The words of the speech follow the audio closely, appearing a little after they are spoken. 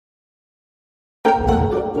Hey,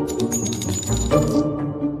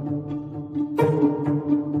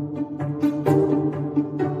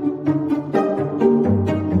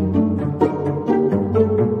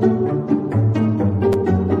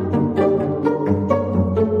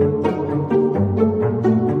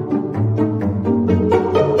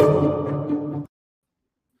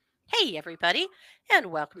 everybody, and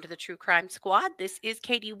welcome to the True Crime Squad. This is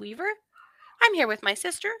Katie Weaver. I'm here with my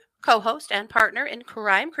sister, co host, and partner in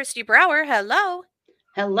crime, Christy Brower. Hello.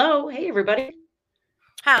 Hello. Hey, everybody.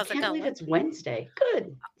 I How's it can't believe going? it's Wednesday.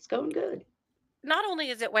 Good. It's going good. Not only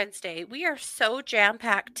is it Wednesday, we are so jam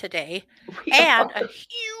packed today, We and a are.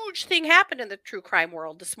 huge thing happened in the true crime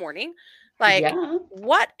world this morning. Like, Yeah.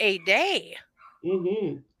 what a day!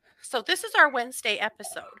 Mm-hmm. So, this is our Wednesday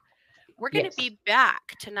episode. We're going to Yes. be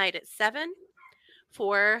back tonight at 7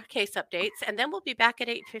 for case updates, and then we'll be back at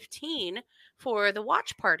 8:15 for the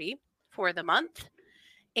watch party for the month.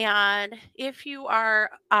 And if you are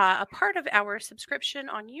a part of our subscription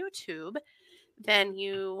on YouTube, then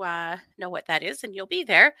you know what that is and you'll be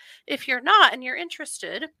there. If you're not and you're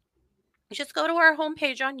interested, just go to our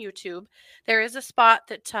homepage on YouTube. There is a spot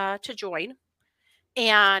that to join,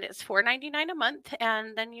 and it's $4.99 a month,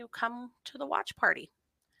 and then you come to the watch party.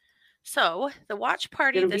 So the watch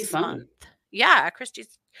party Gonna be this fun. month, yeah, Christy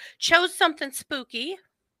chose something spooky.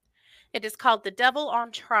 It is called The Devil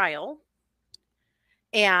on Trial.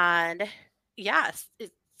 And yes,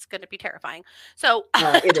 it's going to be terrifying. So,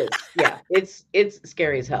 It is. Yeah. It's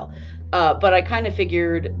scary as hell. But I kind of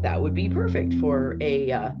figured that would be perfect for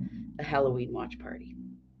a Halloween watch party.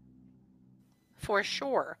 for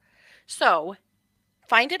sure. So,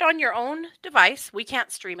 find it on your own device. We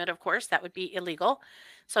can't stream it, of course, that would be illegal.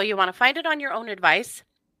 So, you want to find it on your own device.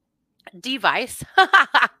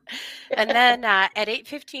 And then at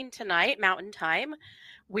 8:15 tonight, Mountain Time,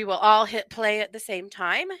 we will all hit play at the same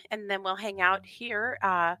time, and then we'll hang out here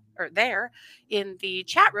or there in the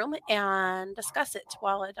chat room and discuss it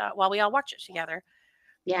while we all watch it together.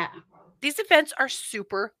 Yeah. These events are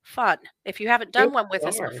super fun. If you haven't They done one with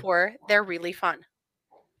us are. before, they're really fun.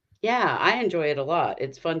 Yeah. I enjoy it a lot.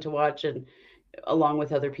 It's fun to watch and along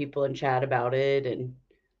with other people and chat about it and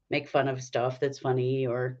make fun of stuff that's funny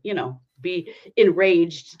or, be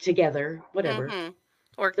enraged together, whatever. Hmm.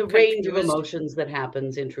 Or The range of confused. emotions that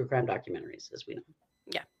happens in true crime documentaries, as we know.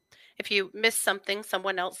 Yeah. If you missed something,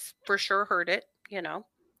 someone else for sure heard it.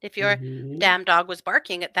 If your Mhm. damn dog was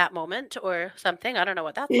barking at that moment or something, I don't know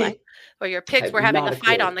what that's like. Or your I pigs have were having a not a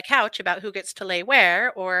fight clue. on the couch about who gets to lay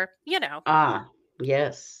where, or. Ah,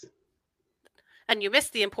 yes. And you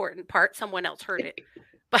missed the important part, someone else heard it.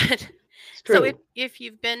 But It's so if true. if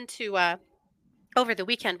you've been to over the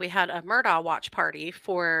weekend, we had a Murdaugh watch party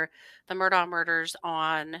for the Murdaugh murders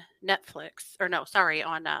on Netflix, or no, sorry,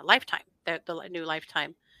 on Lifetime, the new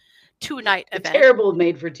Lifetime 2-night A event. terrible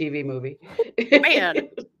made for TV movie. Man,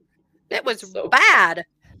 it was So bad,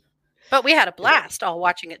 but we had a it blast all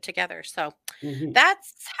watching it together. So is. Hmm.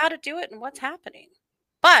 that's how to do it and what's happening.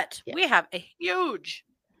 But we Yes. have a huge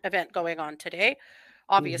event going on today.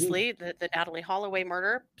 Hmm. Obviously, the Natalie Holloway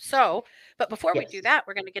murder. So, but before we do Yes. that,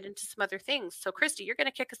 we're going to get into some other things. So, Christy, you're going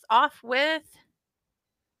to kick us off with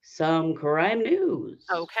Some crime news.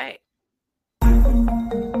 okay.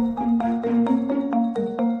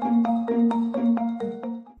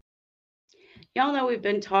 Y'all know we've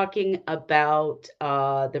been talking about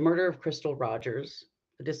the murder of Crystal Rogers,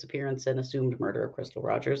 the disappearance and assumed murder of Crystal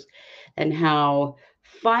Rogers, and how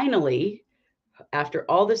finally, after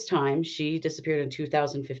all this time, she disappeared in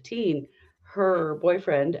 2015. Mhm. Her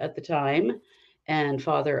boyfriend at the time and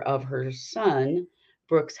father of her son,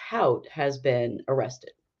 Brooks Hout, has been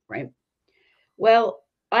arrested, right? Well,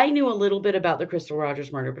 I knew a little bit about the Crystal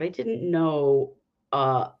Rogers murder, but I didn't know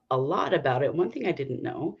a lot about it. One thing I didn't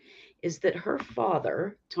know is that her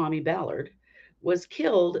father, Tommy Ballard, was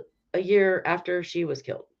killed a year after she was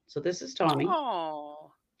killed. So this is Tommy.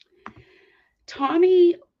 Oh.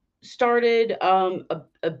 Tommy started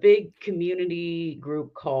a big community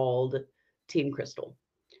group called Team Crystal,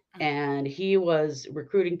 Mhm. and he was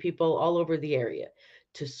recruiting people all over the area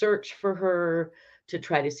to search for her, to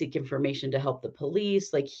try to seek information to help the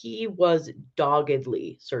police. Like he was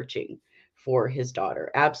doggedly searching for his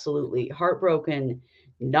daughter, absolutely heartbroken,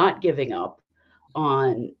 not giving up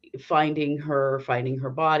on finding her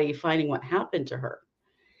body, finding what happened to her.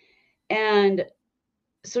 And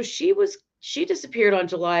so she disappeared on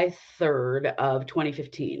July 3rd of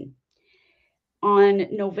 2015. On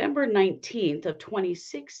November 19th of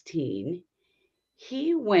 2016,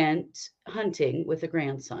 he went hunting with a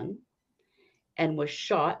grandson and was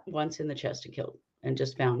shot once in the chest and killed and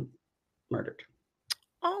just found murdered.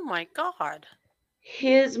 Oh my God.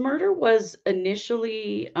 His murder was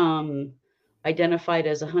initially identified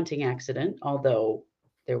as a hunting accident, although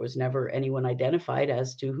there was never anyone identified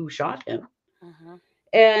as to who shot him. Mm-hmm.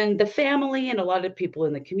 And the family and a lot of people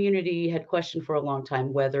in the community had questioned for a long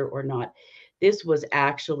time whether or not this was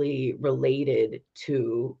actually related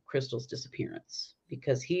to Crystal's disappearance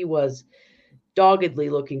because he was doggedly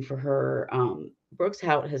looking for her. Brooks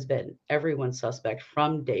Hout has been everyone's suspect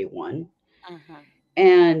from day one, Mm-hmm.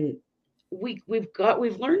 and we've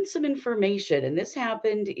learned some information, and this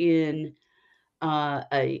happened in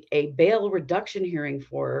a bail reduction hearing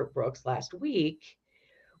for Brooks last week,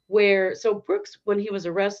 where so Brooks, when he was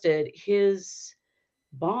arrested, his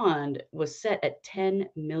bond was set at $10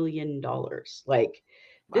 million. Like,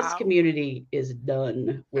 this Wow. community is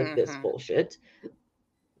done with this Mm-hmm. bullshit.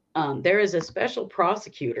 There is a special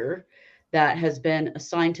prosecutor that has been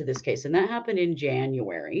assigned to this case, and that happened in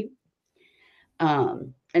January.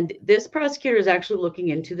 And this prosecutor is actually looking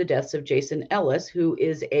into the deaths of Jason Ellis, who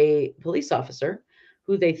is a police officer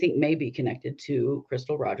who they think may be connected to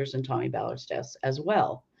Crystal Rogers and Tommy Ballard's deaths as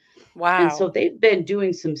well. And so Wow. they've been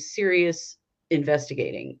doing some serious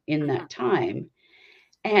investigating in Mm-hmm. that time.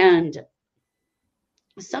 And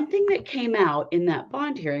something that came out in that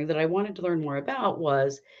bond hearing that I wanted to learn more about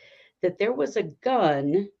was that there was a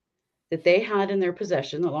gun that they had in their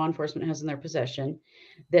possession, that law enforcement has in their possession,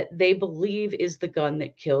 that they believe is the gun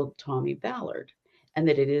that killed Tommy Ballard, and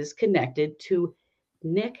that it is connected to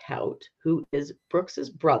Nick Hout, who is Brooks's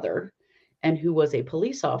brother and who was a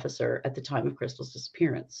police officer at the time of Crystal's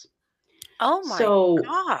disappearance. Oh my So,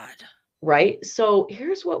 God. right? So,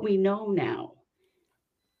 here's what we know now.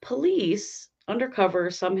 Police undercover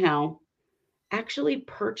somehow actually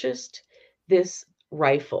purchased this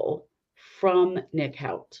rifle from Nick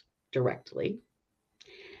Hout directly,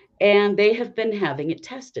 and they have been having it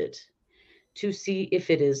tested to see if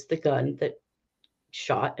it is the gun that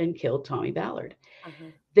shot and killed Tommy Ballard. Mm-hmm.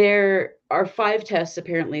 There are 5 tests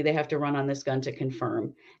apparently they have to run on this gun to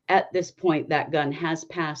confirm. At this point, that gun has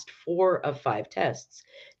passed 4 of 5 tests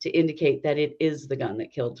to indicate that it is the gun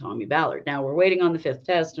that killed Tommy Ballard. Now we're waiting on the 5th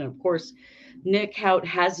test, and of course, Nick Hout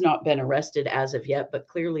has not been arrested as of yet, but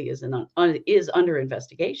clearly is under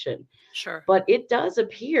investigation. Sure. But it does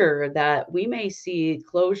appear that we may see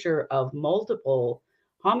closure of multiple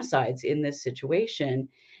homicides in this situation,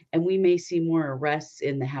 and we may see more arrests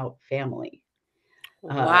in the Hout family.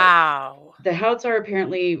 Uh, Wow. the Houts are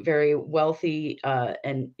apparently very wealthy,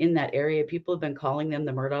 and in that area, people have been calling them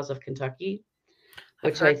the Murdaugh of Kentucky, I've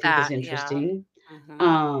which I heard think is that. Yeah. interesting. Mm-hmm.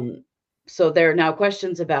 Um, so there are now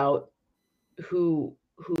questions about who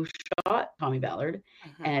shot Tommy Ballard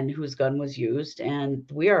Mm-hmm. and whose gun was used, and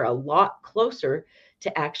we are a lot closer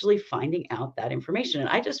to actually finding out that information. And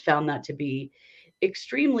I just found that to be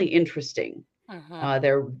extremely interesting. Mm-hmm.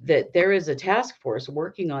 There is a task force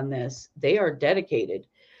working on this. They are dedicated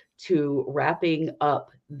to wrapping up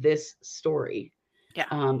this story. Yeah.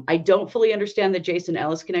 I don't fully understand the Jason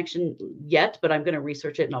Ellis connection yet, but I'm going to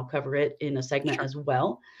research it and I'll cover it in a segment Sure. as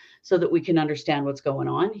well so that we can understand what's going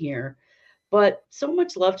on here. But so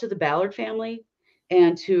much love to the Ballard family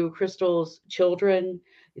and to Crystal's children.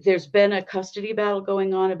 There's been a custody battle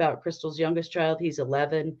going on about Crystal's youngest child. He's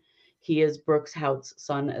 11. He is Brooks Hout's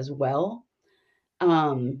son as well.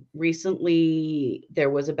 Recently, there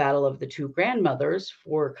was a battle of the 2 grandmothers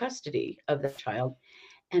for custody of that child,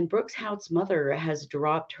 and Brooks Hout's mother has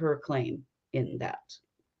dropped her claim in that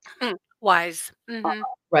Hmm. Wise. uh, Mm-hmm.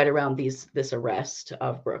 right around this arrest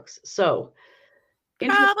of Brooks. So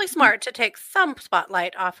Probably interesting. smart to take some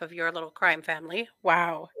spotlight off of your little crime family.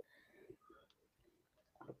 Wow.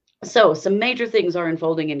 So, some major things are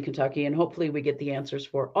unfolding in Kentucky, and hopefully, we get the answers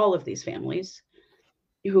for all of these families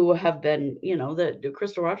who have been, the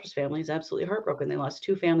Crystal Rogers family is absolutely heartbroken. They lost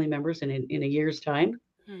 2 family members in a year's time,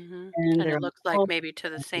 Mm-hmm. and And they're it looks like all, maybe to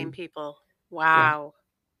the same people. yeah, Wow.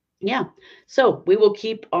 yeah. So, we will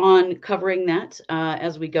keep on covering that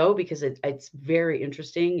as we go because it's very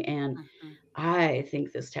interesting, and Mm-hmm. I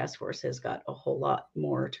think this task force has got a whole lot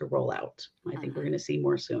more to roll out. I think we're Mm-hmm. going to see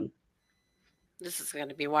more soon. This is going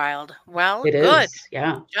to be wild. Well, It good. is,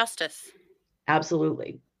 yeah. Justice.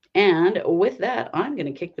 Absolutely. And with that, I'm going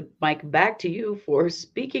to kick the mic back to you for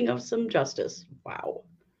speaking of some justice. Wow.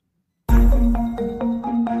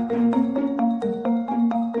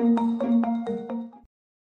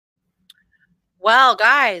 Well,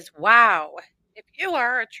 guys, wow. If you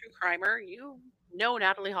are a true crimer, you know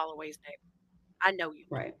Natalie Holloway's name. I know you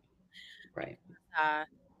do. Right. Right. Uh,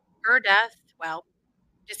 her death, well,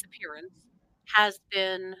 disappearance, has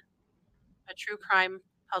been a true crime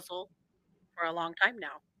puzzle for a long time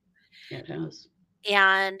now. It has.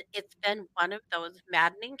 And it's been one of those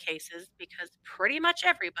maddening cases because pretty much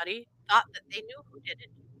everybody thought that they knew who did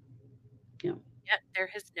it, Yeah. yet there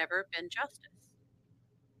has never been justice.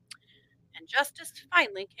 And justice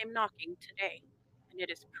finally came knocking today, and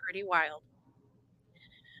it is pretty wild.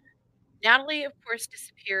 Natalie, of course,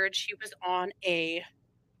 disappeared. She was on a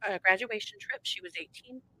graduation trip. She was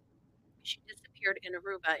 18. She disappeared in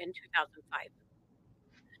Aruba in 2005.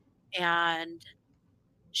 And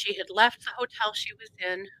she had left the hotel she was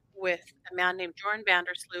in with a man named Joran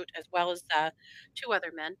Sloot, as well as two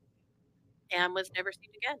other men, and was never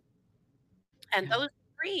seen again. And Yeah. those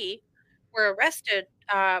three were arrested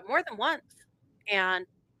more than once and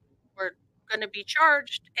were going to be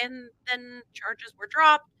charged, and then charges were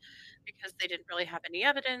dropped because they didn't really have any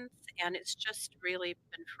evidence, and it's just really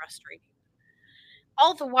been frustrating.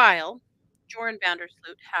 All the while, Joran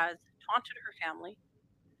Sloot has taunted her family,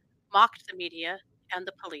 mocked the media and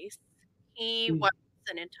the police. He Mm. was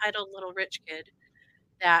an entitled little rich kid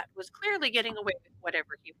that was clearly getting away with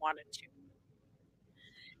whatever he wanted to.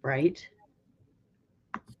 Right.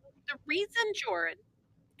 The reason Joran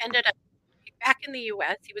ended up back in the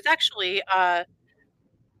US, he was actually a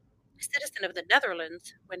citizen of the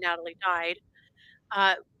Netherlands when Natalie died.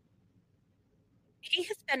 Uh, he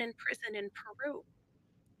has been in prison in Peru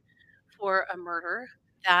for a murder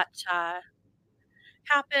that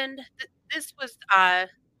happened. This was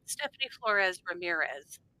Stephanie Flores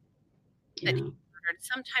Ramirez that he Yeah. murdered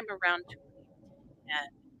sometime around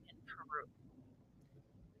 2010 in Peru.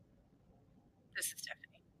 This is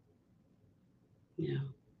Stephanie. Yeah.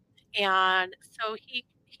 And so he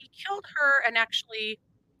killed her and actually,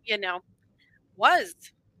 you know, was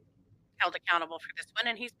held accountable for this one,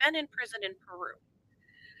 and he's been in prison in Peru.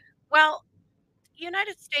 Well, the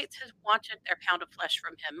United States has wanted their pound of flesh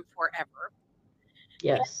from him forever.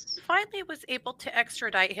 Yes. And finally was able to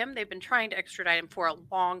extradite him. They've been trying to extradite him for a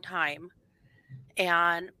long time.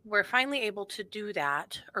 And we're finally able to do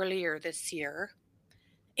that earlier this year.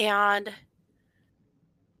 And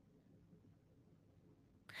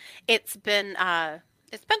it's been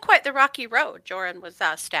quite the rocky road. Joran was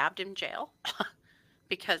stabbed in jail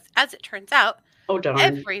because, as it turns out, Oh, darn.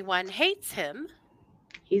 everyone hates him.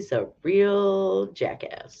 He's a real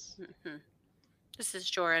jackass. Mm-hmm. This is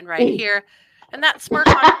Joran right here, and that smirk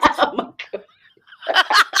on. Oh my God.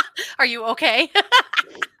 Are you okay?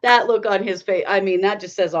 That look on his face. I mean, that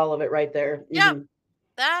just says all of it right there. Yep, Mhm.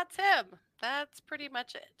 that's him. That's pretty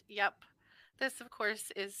much it. Yep. This, of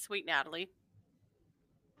course, is Sweet Natalie.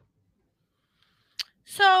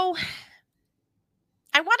 So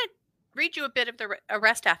I want to read you a bit of the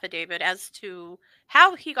arrest affidavit as to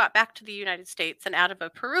how he got back to the United States and out of a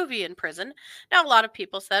Peruvian prison. Now, a lot of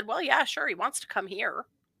people said, well, yeah, sure, he wants to come here.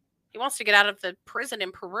 He wants to get out of the prison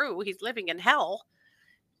in Peru. He's living in hell.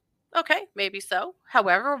 Okay, maybe so.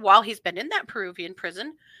 However, while he's been in that Peruvian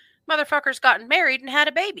prison, motherfucker's gotten married and had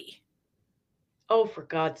a baby. Oh, for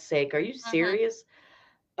God's sake. Are you Mm-hmm. serious?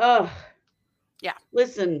 Ugh. Yeah.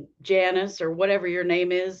 Listen, Janice, or whatever your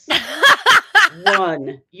name is,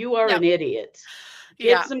 one, you are Yep. an idiot. Get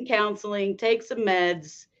Yeah. some counseling, take some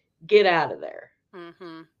meds, get out of there.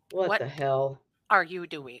 Mm-hmm. What the hell? Are you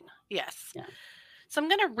doing? Yes. Yeah. So I'm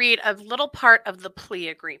going to read a little part of the plea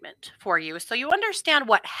agreement for you so you understand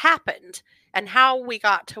what happened and how we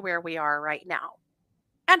got to where we are right now.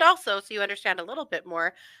 And also so you understand a little bit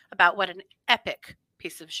more about what an epic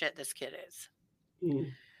piece of shit this kid is.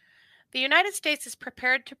 Mm. The United States is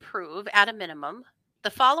prepared to prove, at a minimum, the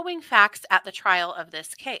following facts at the trial of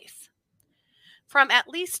this case. From at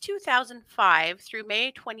least 2005 through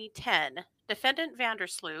May 2010, defendant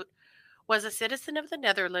Vandersloot was a citizen of the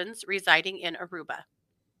Netherlands residing in Aruba.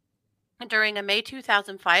 During a May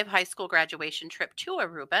 2005 high school graduation trip to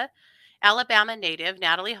Aruba, Alabama native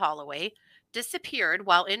Natalie Holloway disappeared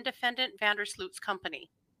while in defendant Vandersloot's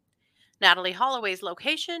company. Natalie Holloway's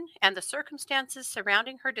location and the circumstances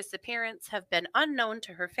surrounding her disappearance have been unknown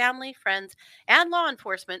to her family, friends, and law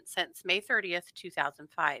enforcement since May 30th,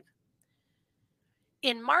 2005.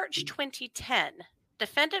 In March 2010,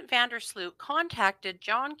 defendant Vandersloot contacted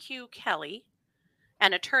John Q. Kelly,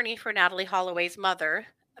 an attorney for Natalie Holloway's mother,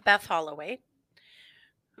 Beth Holloway,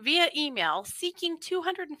 via email seeking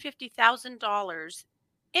 $250,000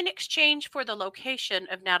 in exchange for the location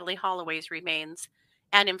of Natalie Holloway's remains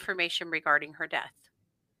and information regarding her death.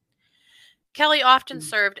 Kelly often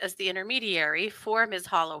served as the intermediary for Ms.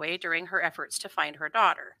 Holloway during her efforts to find her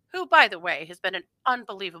daughter, who, by the way, has been an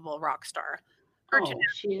unbelievable rock star.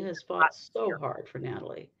 She has fought so hard for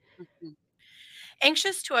Natalie. Mm-hmm.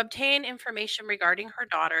 Anxious to obtain information regarding her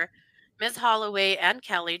daughter, Ms. Holloway and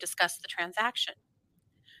Kelly discussed the transaction.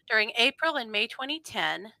 During April and May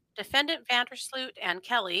 2010, Defendant Vandersloot and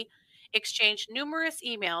Kelly exchanged numerous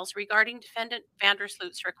emails regarding Defendant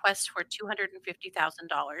Vandersloot's request for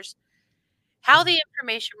 $250,000, how the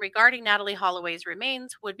information regarding Natalie Holloway's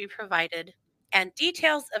remains would be provided, and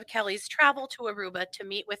details of Kelly's travel to Aruba to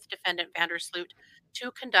meet with Defendant Vandersloot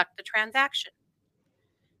to conduct the transaction.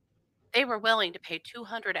 They were willing to pay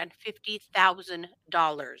 $250,000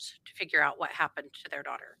 to figure out what happened to their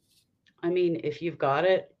daughter. I mean, if you've got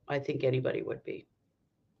it, I think anybody would be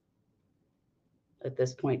at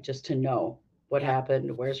this point, just to know what Yeah.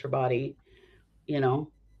 happened, where's her body, you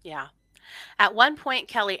know? Yeah. At one point,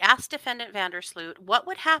 Kelly asked Defendant Vandersloot what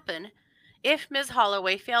would happen if Ms.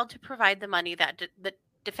 Holloway failed to provide the money that the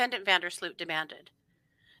Defendant Vandersloot demanded.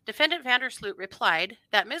 Defendant Vandersloot replied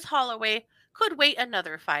that Ms. Holloway could wait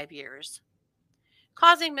another 5 years,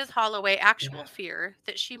 causing Ms. Holloway actual Yeah. fear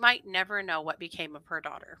that she might never know what became of her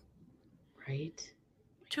daughter. Right?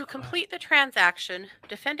 To God. complete the transaction,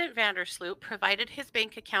 Defendant Vandersloot provided his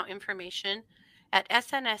bank account information at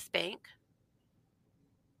SNS Bank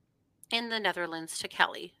in the Netherlands to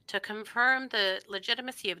Kelly. To confirm the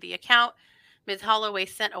legitimacy of the account, Ms. Holloway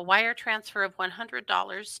sent a wire transfer of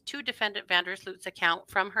 $100 to Defendant Vandersloot's account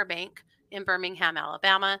from her bank in Birmingham,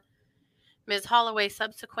 Alabama. Ms. Holloway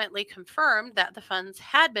subsequently confirmed that the funds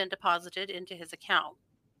had been deposited into his account.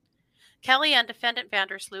 Kelly and Defendant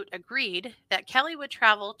Vandersloot agreed that Kelly would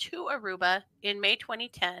travel to Aruba in May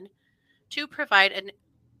 2010 to provide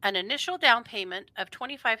an initial down payment of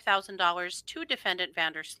 $25,000 to Defendant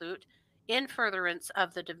Vandersloot in furtherance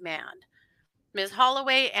of the demand. Ms.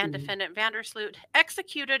 Holloway and Defendant Vandersloot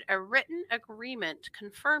executed a written agreement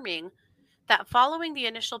confirming that following the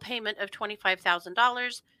initial payment of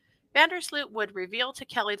 $25,000, Vandersloot would reveal to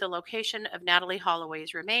Kelly the location of Natalie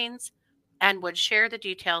Holloway's remains and would share the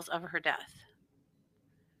details of her death.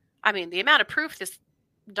 I mean, the amount of proof this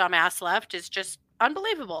dumbass left is just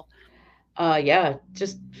unbelievable. Yeah,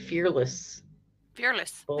 just fearless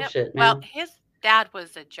Fearless. bullshit, Yep. Well, man. his dad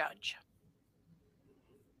was a judge.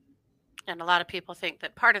 And a lot of people think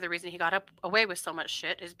that part of the reason he got away with so much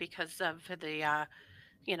shit is because of the,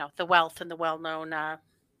 the wealth and the well-known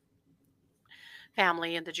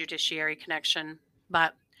family and the judiciary connection.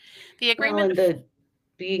 But the Well, agreement. and the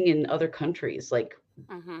being in other countries, like,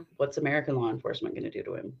 Mhm. what's American law enforcement going to do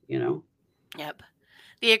to him, you know? Yep.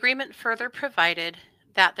 The agreement further provided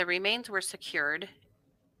that the remains were secured,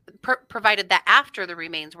 provided that after the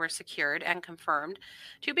remains were secured and confirmed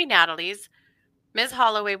to be Natalie's, Ms.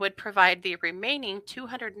 Holloway would provide the remaining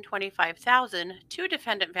 $225,000 to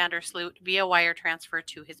Defendant Vandersloot via wire transfer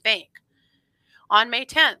to his bank. On May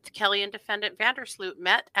 10th, Kelly and Defendant Vandersloot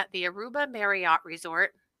met at the Aruba Marriott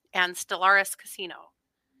Resort and Stellaris Casino.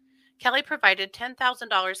 Kelly provided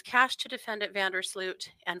 $10,000 cash to Defendant Vandersloot,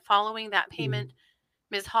 and following that payment,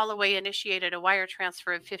 Ms. Holloway initiated a wire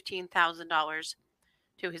transfer of $15,000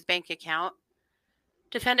 to his bank account.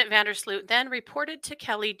 Defendant Vandersloot then reported to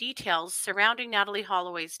Kelly details surrounding Natalie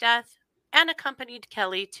Holloway's death and accompanied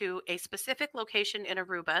Kelly to a specific location in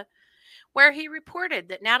Aruba where he reported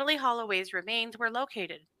that Natalie Holloway's remains were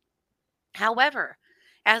located. However,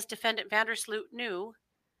 as Defendant Vandersloot knew,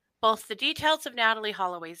 both the details of Natalie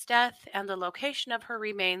Holloway's death and the location of her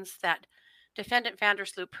remains that Defendant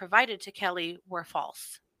Vandersloot provided to Kelly were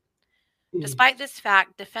false. Despite this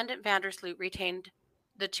fact, Defendant Vandersloot retained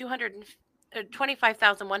the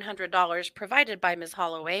 $25,100 provided by Ms.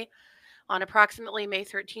 Holloway. On approximately May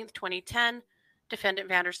 13th, 2010, Defendant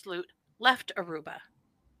Vandersloot left Aruba.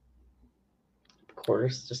 Of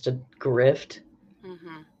course, just a grift.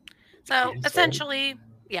 So Asshole. essentially,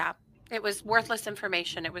 yeah, it was worthless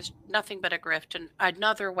information. It was nothing but a grift and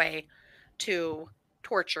another way to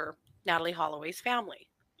torture Natalie Holloway's family.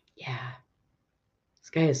 Yeah. This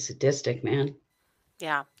guy is sadistic, man.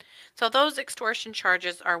 Yeah. So those extortion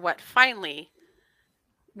charges are what finally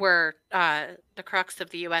were the crux of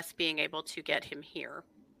the U.S. being able to get him here.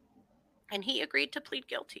 And he agreed to plead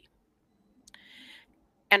guilty.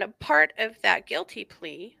 And a part of that guilty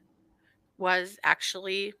plea was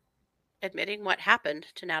actually admitting what happened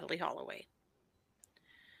to Natalie Holloway.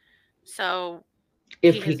 So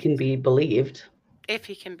If he can be believed. If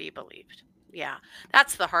he can be believed. Yeah.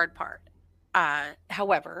 That's the hard part.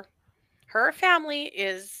 However, her family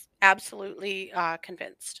is absolutely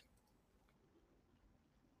convinced.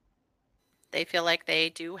 They feel like they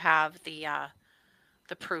do have the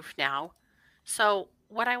proof now. So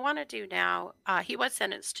what I want to do now, he was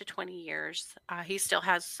sentenced to 20 years. He still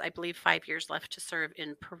has, I believe, 5 years left to serve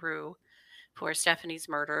in Peru for Stephanie's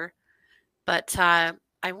murder. But I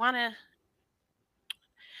want to,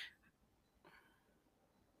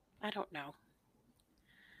 I don't know.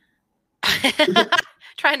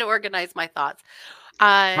 Trying to organize my thoughts.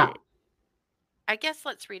 Uh, How? I guess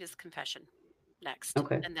let's read his confession next,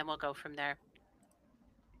 Okay. and then we'll go from there.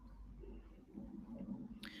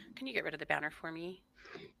 Can you get rid of the banner for me?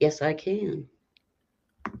 Yes, I can.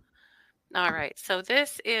 All right. So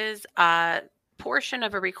this is a portion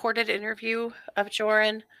of a recorded interview of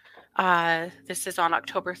Joran. This is on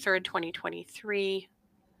October 3rd, 2023.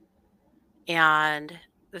 And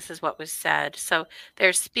this is what was said. So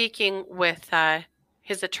they're speaking with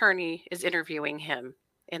his attorney is interviewing him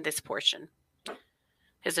in this portion.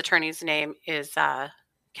 His attorney's name is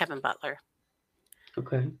Kevin Butler.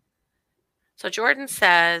 Okay. So Jordan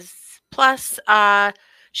says, plus,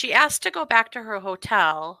 she asked to go back to her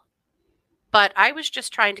hotel, but I was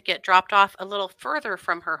just trying to get dropped off a little further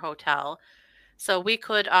from her hotel so we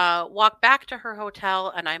could walk back to her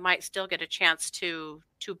hotel and I might still get a chance to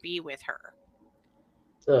be with her.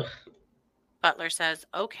 Ugh. Butler says,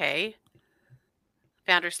 okay.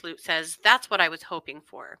 Vandersloot says, that's what I was hoping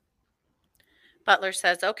for. Butler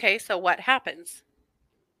says, okay, so what happens?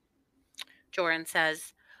 Joran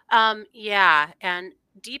says, yeah, and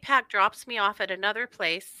Deepak drops me off at another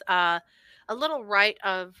place, a little right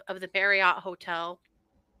of the Marriott Hotel,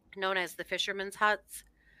 known as the Fisherman's Huts.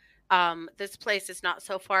 This place is not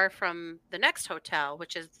so far from the next hotel,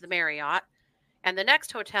 which is the Marriott. And the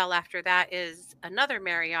next hotel after that is another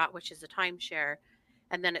Marriott, which is a timeshare.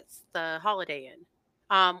 And then it's the Holiday Inn.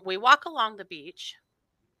 We walk along the beach.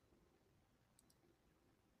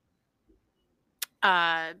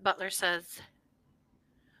 Butler says,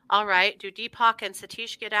 all right, do Deepak and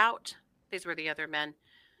Satish get out? These were the other men.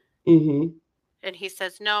 Mm-hmm. And he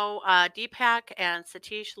says, no, Deepak and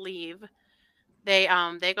Satish leave. They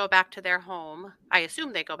go back to their home. I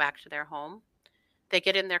assume they go back to their home. They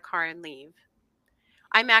get in their car and leave.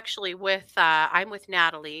 I'm actually with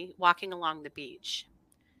Natalie walking along the beach.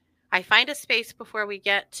 I find a space before we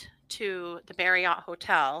get to the Marriott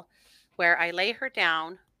Hotel where I lay her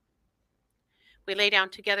down. We lay down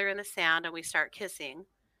together in the sand and we start kissing.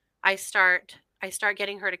 I start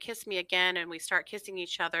getting her to kiss me again and we start kissing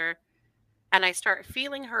each other and I start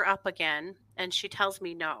feeling her up again and she tells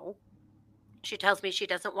me no. She tells me she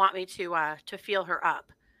doesn't want me to feel her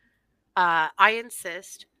up. I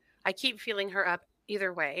insist. I keep feeling her up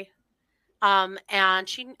either way. And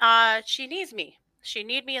she needs me. She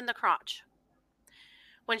need me in the crotch.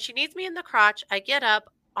 When she needs me in the crotch, I get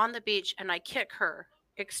up on the beach and I kick her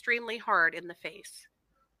extremely hard in the face.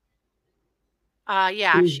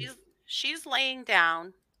 Yeah, Mm. she's laying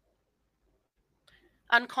down,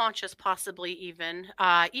 unconscious, possibly even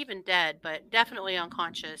dead, but definitely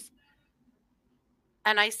unconscious.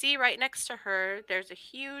 And I see right next to her, there's a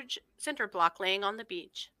huge cinder block laying on the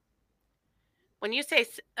beach. When you say,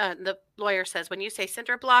 the lawyer says, when you say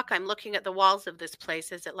cinder block, I'm looking at the walls of this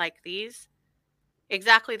place. Is it like these?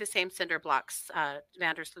 Exactly the same cinder blocks,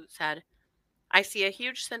 Vandersloot said. I see a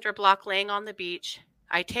huge cinder block laying on the beach.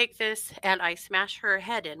 I take this and I smash her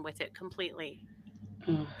head in with it completely.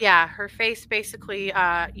 Ugh. Yeah, her face basically,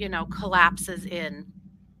 collapses in.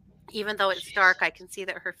 Even though it's dark, Jeez. I can see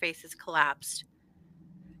that her face is collapsed.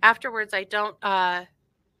 Afterwards, I don't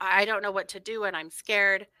know what to do, and I'm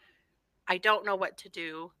scared. I don't know what to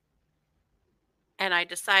do, and I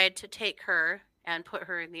decide to take her and put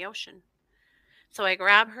her in the ocean. So I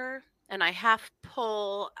grab her and I half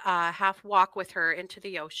pull, half walk with her into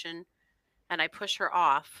the ocean, and I push her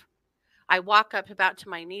off. I walk up about to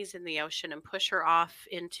my knees in the ocean and push her off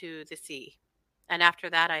into the sea. And after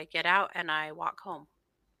that, I get out and I walk home.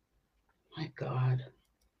 My God.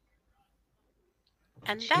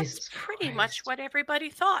 And that's Jesus pretty much Christ. what everybody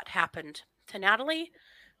thought happened to Natalie.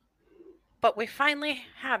 But we finally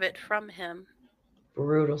have it from him.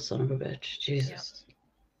 Brutal son of a bitch. Yep. Jesus.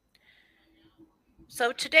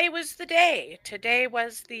 So today was the day. Today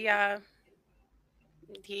was the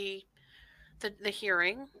the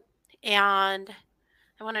hearing, and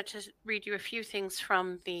I wanted to read you a few things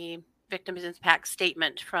from the victims impact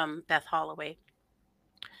statement from Beth Holloway.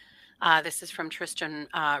 This is from Tristan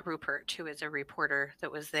Rupert, who is a reporter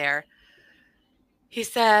that was there. He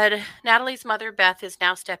said, Natalie's mother, Beth, is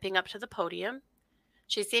now stepping up to the podium.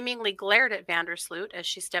 She seemingly glared at Vandersloot as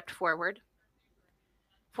she stepped forward.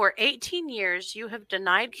 For 18 years, you have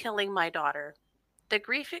denied killing my daughter. The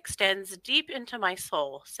grief extends deep into my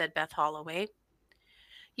soul, said Beth Holloway.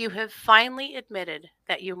 You have finally admitted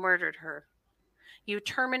that you murdered her. You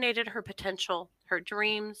terminated her potential, her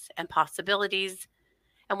dreams and possibilities,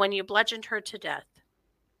 and when you bludgeoned her to death,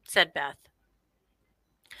 said Beth.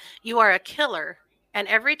 You are a killer, and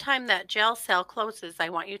every time that jail cell closes, I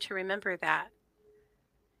want you to remember that.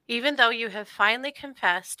 Even though you have finally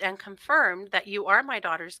confessed and confirmed that you are my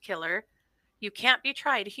daughter's killer, you can't be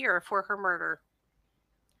tried here for her murder.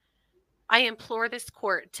 I implore this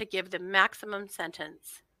court to give the maximum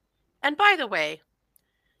sentence. And by the way,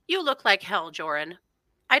 you look like hell, Joran.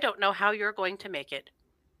 I don't know how you're going to make it.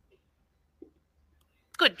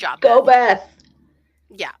 Good job, Go, Beth. Beth.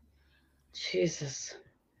 Yeah. Jesus.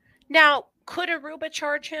 Now, could Aruba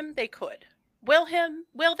charge him? They could. Will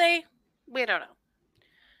they? We don't know.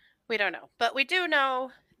 We don't know. But we do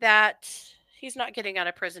know that he's not getting out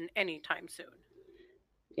of prison anytime soon.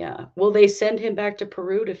 Yeah. Will they send him back to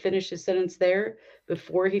Peru to finish his sentence there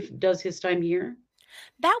before he does his time here?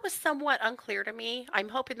 That was somewhat unclear to me. I'm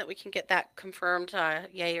hoping that we can get that confirmed,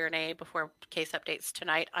 yay or nay, before case updates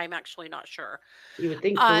tonight. I'm actually not sure. You would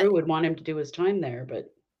think Uh, Peru would want him to do his time there,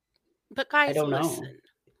 but but I guys, don't know.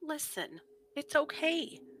 listen. It's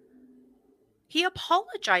okay. He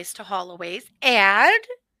apologized to Holloway's and,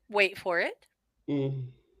 wait for it, Mm.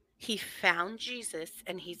 he found Jesus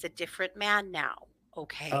and he's a different man now. Oh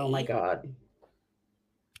my Okay. God.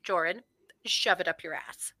 Joran, shove it up your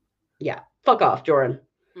ass. Yeah. Fuck off, Joran.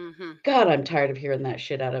 Mm-hmm. God, I'm tired of hearing that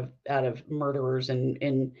shit out of murderers and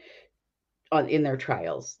in their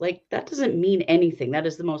trials. Like that doesn't mean anything. That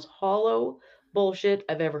is the most hollow bullshit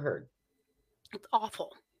I've ever heard. It's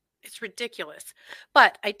awful. It's ridiculous.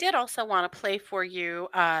 But I did also want to play for you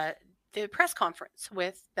the press conference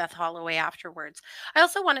with Beth Holloway afterwards. I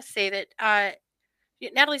also want to say that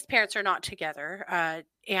Natalie's parents are not together,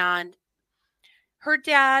 and her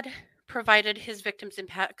dad provided his victim's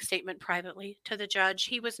impact statement privately to the judge.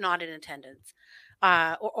 He was not in attendance.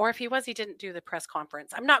 Or if he was, he didn't do the press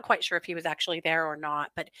conference. I'm not quite sure if he was actually there or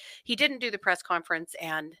not, but he didn't do the press conference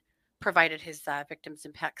and provided his victim's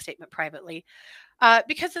impact statement privately.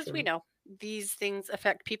 Because as we Sure. know, these things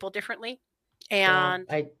affect people differently. Yeah, And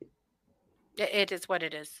I it is what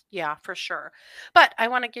it is. Yeah, for sure. But I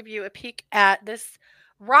want to give you a peek at this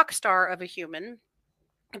rock star of a human,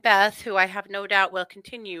 Beth, who I have no doubt will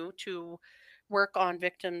continue to work on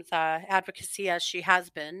victims' advocacy as she has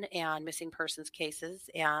been and missing persons cases.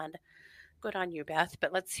 And good on you, Beth.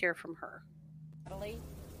 But let's hear from her.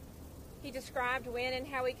 He described when and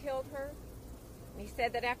how he killed her. And he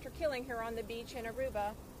said that after killing her on the beach in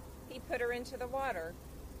Aruba, he put her into the water,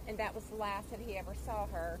 and that was the last that he ever saw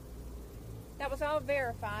her. That was all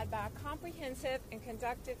verified by a comprehensive and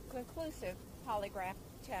conducted conclusive polygraph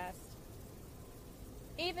test.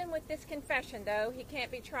 Even with this confession, though, he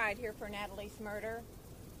can't be tried here for Natalie's murder.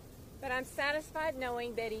 But I'm satisfied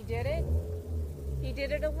knowing that he did it. He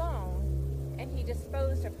did it alone, and he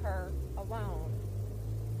disposed of her alone.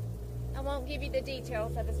 I won't give you the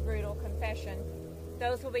details of his brutal confession.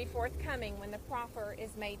 Those will be forthcoming when the proffer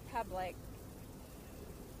is made public.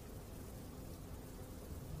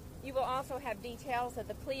 You will also have details of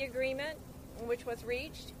the plea agreement which was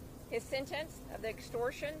reached, his sentence of the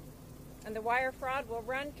extortion, and the wire fraud will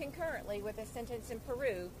run concurrently with a sentence in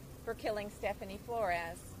Peru for killing Stephanie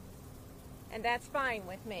Flores. And that's fine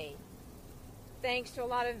with me. Thanks to a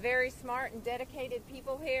lot of very smart and dedicated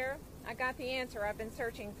people here, I got the answer I've been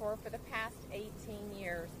searching for the past 18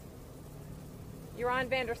 years. Joran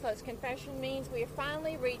Vandersloot's confession means we have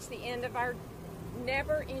finally reached the end of our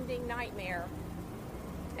never-ending nightmare.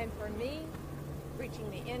 And for me, reaching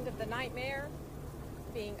the end of the nightmare,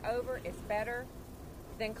 being over, is better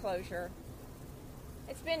than closure.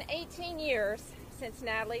 It's been 18 years since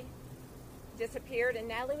Natalie disappeared, and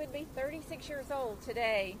Natalie would be 36 years old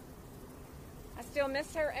today. I still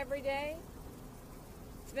miss her every day.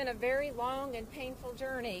 It's been a very long and painful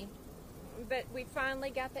journey, but we finally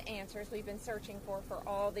got the answers we've been searching for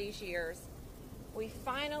all these years. We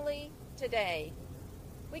finally, today,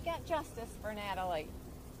 we got justice for Natalie.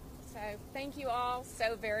 So thank you all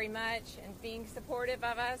so very much and being supportive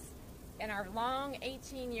of us in our long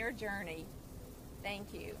 18-year journey.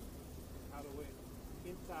 Thank you.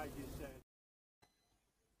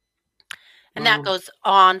 And that wow. goes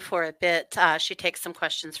on for a bit. She takes some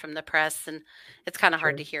questions from the press, and it's kind of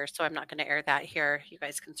hard to Sure. hear, so I'm not going to air that here. You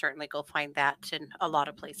guys can certainly go find that in a lot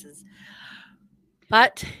of places.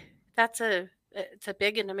 But it's a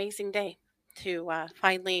big and amazing day to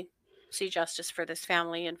finally see justice for this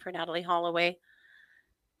family and for Natalie Holloway.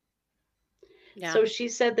 Yeah. So she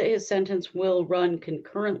said that his sentence will run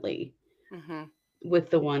concurrently Hmm. with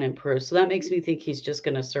the one in Peru. So that makes me think he's just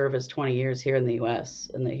going to serve his 20 years here in the US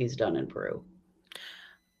and that he's done in Peru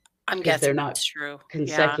I'm because they're guessing not that's true. Yeah,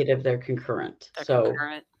 consecutive, they're concurrent. they're So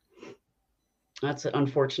concurrent. that's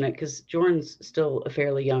unfortunate because Jordan's still a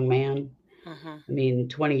fairly young man. Hmm. I mean,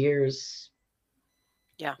 20 years,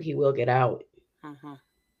 Yeah. he will get out. Hmm.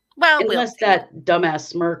 Well, we'll Unless see. that dumbass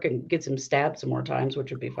smirk and gets him stabbed some more times,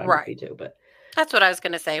 which would be fine with Right. me too. But That's what I was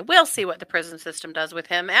going to say. We'll see what the prison system does with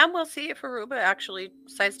him, and we'll see if Aruba actually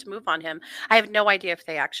decides to move on him. I have no idea if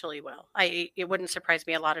they actually will. It wouldn't surprise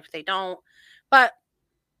me a lot if they don't, but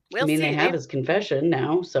I we'll mean, they see. have his confession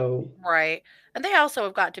now, so Right, and they also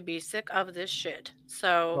have got to be sick of this shit.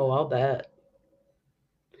 So I'll bet.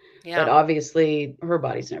 But yeah, obviously, her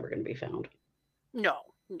body's never going to be found. no,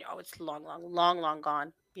 no, it's long, long, long, long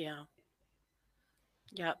gone. Yeah,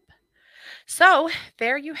 yep. So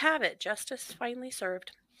there you have it. Justice finally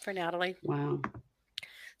served for Natalie. Wow.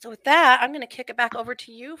 So with that, I'm going to kick it back over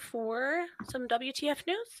to you for some WTF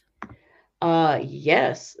news.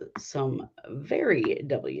 Yes, some very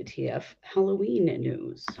WTF Halloween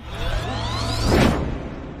news.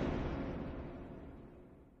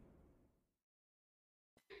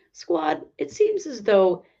 Squad, it seems as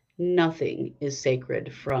though nothing is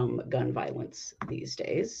sacred from gun violence these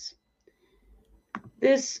days.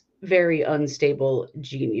 This very unstable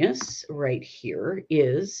genius right here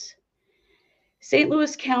is St.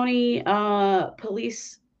 Louis County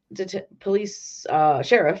police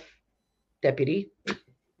sheriff deputy.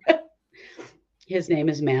 His name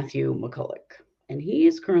is Matthew McCulloch, and he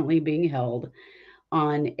is currently being held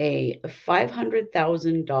on a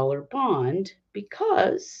 $500,000 bond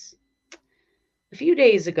because a few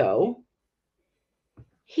days ago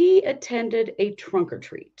he attended a trunk or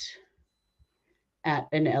treat at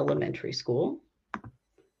an elementary school,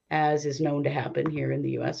 as is known to happen here in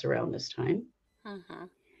the US around this time. Mm-hmm.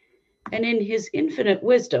 And in his infinite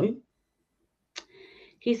wisdom,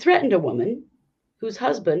 he threatened a woman whose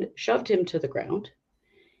husband shoved him to the ground.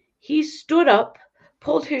 He stood up,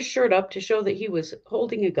 pulled his shirt up to show that he was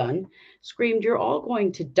holding a gun, screamed, "You're all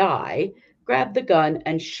going to die," grabbed the gun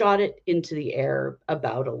and shot it into the air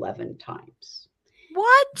about 11 times.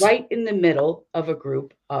 What? Right in the middle of a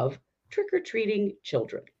group of trick-or-treating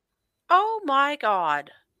children. Oh my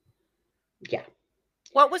God. Yeah.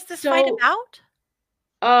 What was this fight So,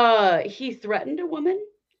 about? he threatened a woman.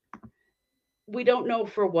 We don't know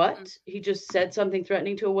for what. He just said something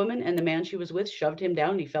threatening to a woman, and the man she was with shoved him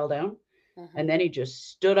down, and he fell down. Mm-hmm. And then he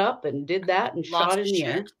just stood up and did that and Lost shot in his the shit.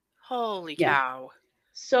 air. Holy Yeah. cow.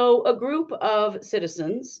 So a group of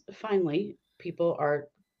citizens, finally, people are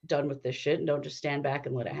done with this shit and don't just stand back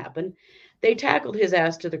and let it happen. They tackled his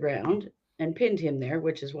ass to the ground and pinned him there,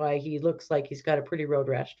 which is why he looks like he's got a pretty road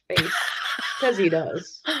rashed face, because he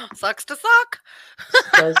does. Sucks to suck.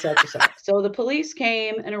 Does suck to suck. So the police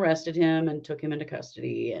came and arrested him and took him into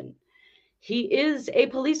custody. And he is a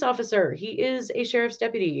police officer. He is a sheriff's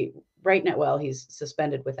deputy right now. Well, he's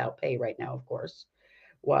suspended without pay right now, of course,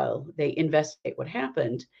 while they investigate what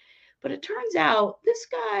happened. But it turns out this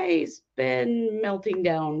guy's been melting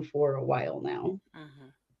down for a while now. Mm-hmm.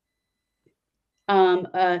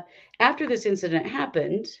 After this incident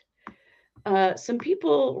happened, some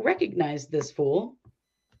people recognized this fool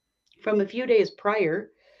from a few days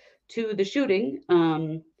prior to the shooting.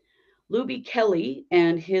 Luby Kelly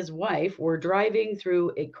and his wife were driving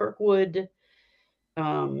through a Kirkwood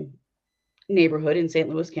neighborhood in St.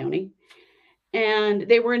 Louis County. And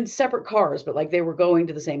they were in separate cars, but like they were going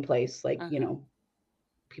to the same place, like,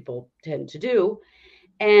 people tend to do.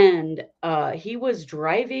 And he was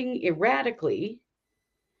driving erratically,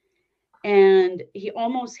 and he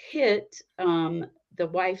almost hit the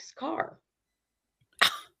wife's car.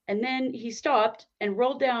 And then he stopped and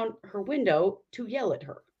rolled down her window to yell at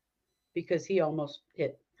her because he almost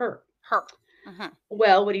hit her. Mm-hmm.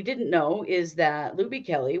 Well, what he didn't know is that Luby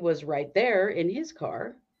Kelly was right there in his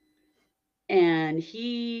car, and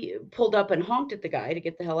he pulled up and honked at the guy to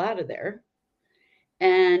get the hell out of there.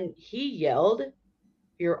 And he yelled,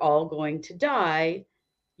 "You're all going to die.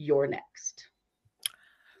 You're next."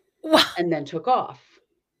 And then took off.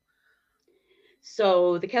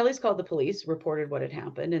 So the Kellys called the police, reported what had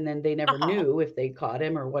happened, and then they never knew if they caught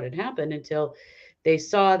him or what had happened until they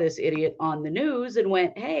saw this idiot on the news and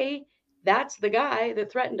went, "Hey, that's the guy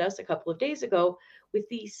that threatened us a couple of days ago with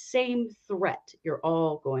the same threat. You're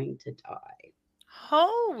all going to die."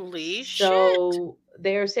 Holy shit. So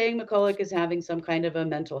they're saying McCulloch is having some kind of a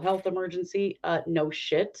mental health emergency. No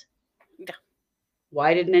shit. Yeah.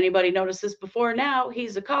 Why didn't anybody notice this before now?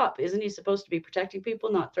 He's a cop. Isn't he supposed to be protecting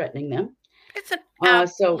people, not threatening them? It's an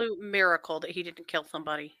absolute miracle that he didn't kill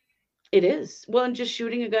somebody. It is. Well, and just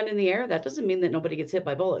shooting a gun in the air, that doesn't mean that nobody gets hit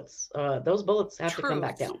by bullets. Those bullets have to come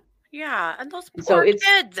back down. Yeah, and those poor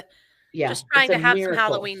kids. Yeah, just trying to have some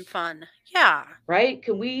Halloween fun. Yeah. Right?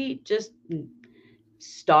 Can we just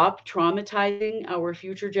stop traumatizing our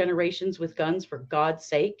future generations with guns, for God's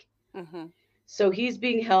sake? Mm-hmm. So he's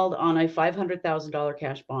being held on a $500,000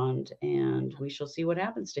 cash bond, and we shall see what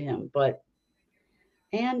happens to him.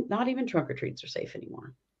 And not even trunk or treats are safe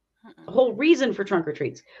anymore. The whole reason for trunk or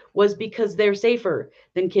treats was because they're safer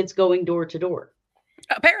than kids going door to door.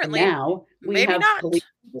 And Apparently, now we maybe have not. police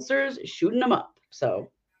officers shooting them up. So,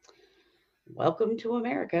 welcome to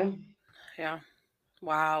America. Yeah.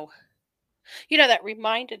 Wow. You know, that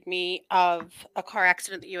reminded me of a car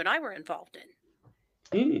accident that you and I were involved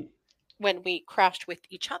in Mm. when we crashed with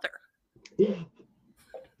each other.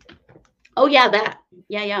 Oh yeah, that.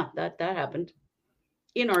 Yeah, that happened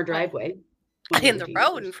in our driveway. when we In were the road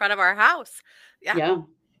in teenagers. front of our house. Yeah. Yeah.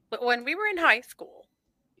 But when we were in high school,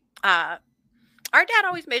 our dad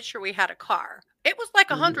always made sure we had a car. It was like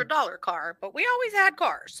 $100 car, but we always had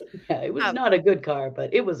cars. Yeah, it was Um, not a good car,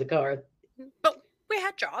 but it was a car. But we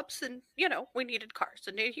had jobs and, we needed cars.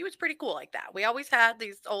 And he was pretty cool like that. We always had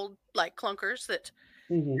these old, like, clunkers that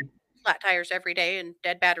hmm flat tires every day and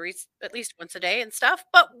dead batteries at least once a day and stuff.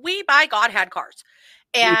 But we, by God, had cars.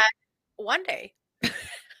 And one day,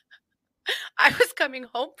 I was coming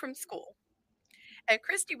home from school and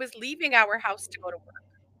Christy was leaving our house to go to work.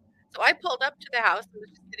 So I pulled up to the house and was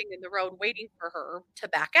just sitting in the road waiting for her to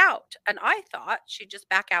back out. And I thought she'd just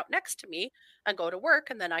back out next to me and go to work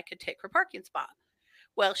and then I could take her parking spot.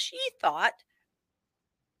 Well, she thought,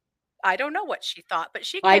 I don't know what she thought, but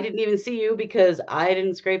she I came didn't even see you because I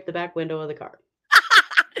didn't scrape the back window of the car.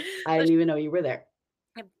 I didn't even know you were there.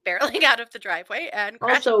 barreling out of the driveway and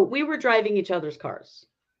crashed. Also, we were driving each other's cars.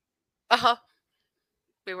 Uh-huh.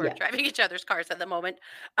 We were Yeah. driving each other's cars at the moment.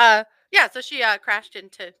 So she crashed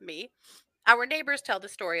into me. Our neighbors tell the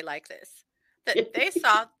story like this, that they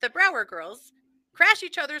saw the Brower girls crash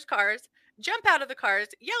each other's cars, jump out of the cars,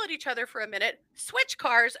 yell at each other for a minute, switch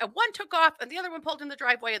cars, and one took off and the other one pulled in the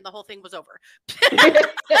driveway and the whole thing was over.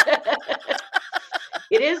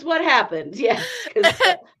 It is what happened. Yes, because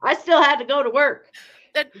I still had to go to work.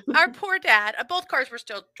 And our poor dad, both cars were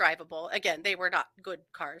still drivable. Again, they were not good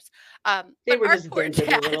cars. They but were our just poor dented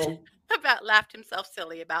a dad little. about laughed himself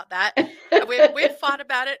silly about that. We've fought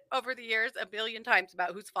about it over the years a billion times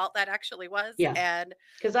about whose fault that actually was. Yeah. And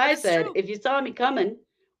Because I it's said, true. if you saw me coming,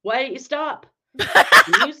 why didn't you stop? You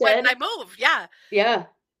when said, I moved, yeah. yeah.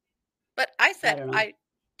 But I I said don't know. I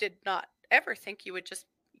did not ever think you would just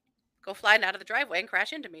go flying out of the driveway and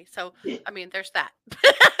crash into me. So, I mean, there's that.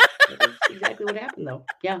 That is exactly what happened, though.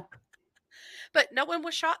 Yeah. But no one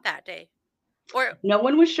was shot that day. Or No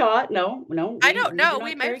one was shot. No. I don't know. do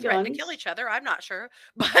We not may carry have threatened to kill guns. each other. I'm not sure.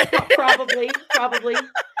 But Probably. But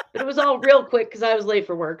it was all real quick because I was late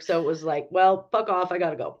for work. So it was like, well, fuck off. I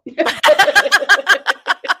got to go.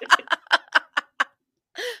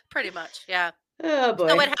 pretty much, yeah. Oh, boy.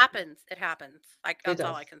 So it happens. It happens. That's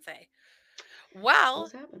all does. I can say. Well,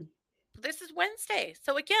 What's happened? this is Wednesday.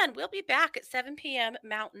 So again, we'll be back at 7 p.m.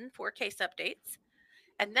 Mountain for case updates.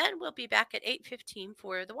 And then we'll be back at 8:15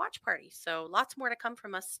 for the watch party. So lots more to come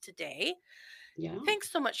from us today. Yeah.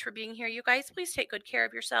 Thanks so much for being here, you guys. Please take good care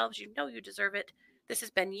of yourselves. You know you deserve it. This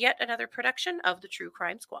has been yet another production of the True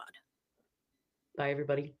Crime Squad. Bye,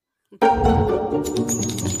 everybody.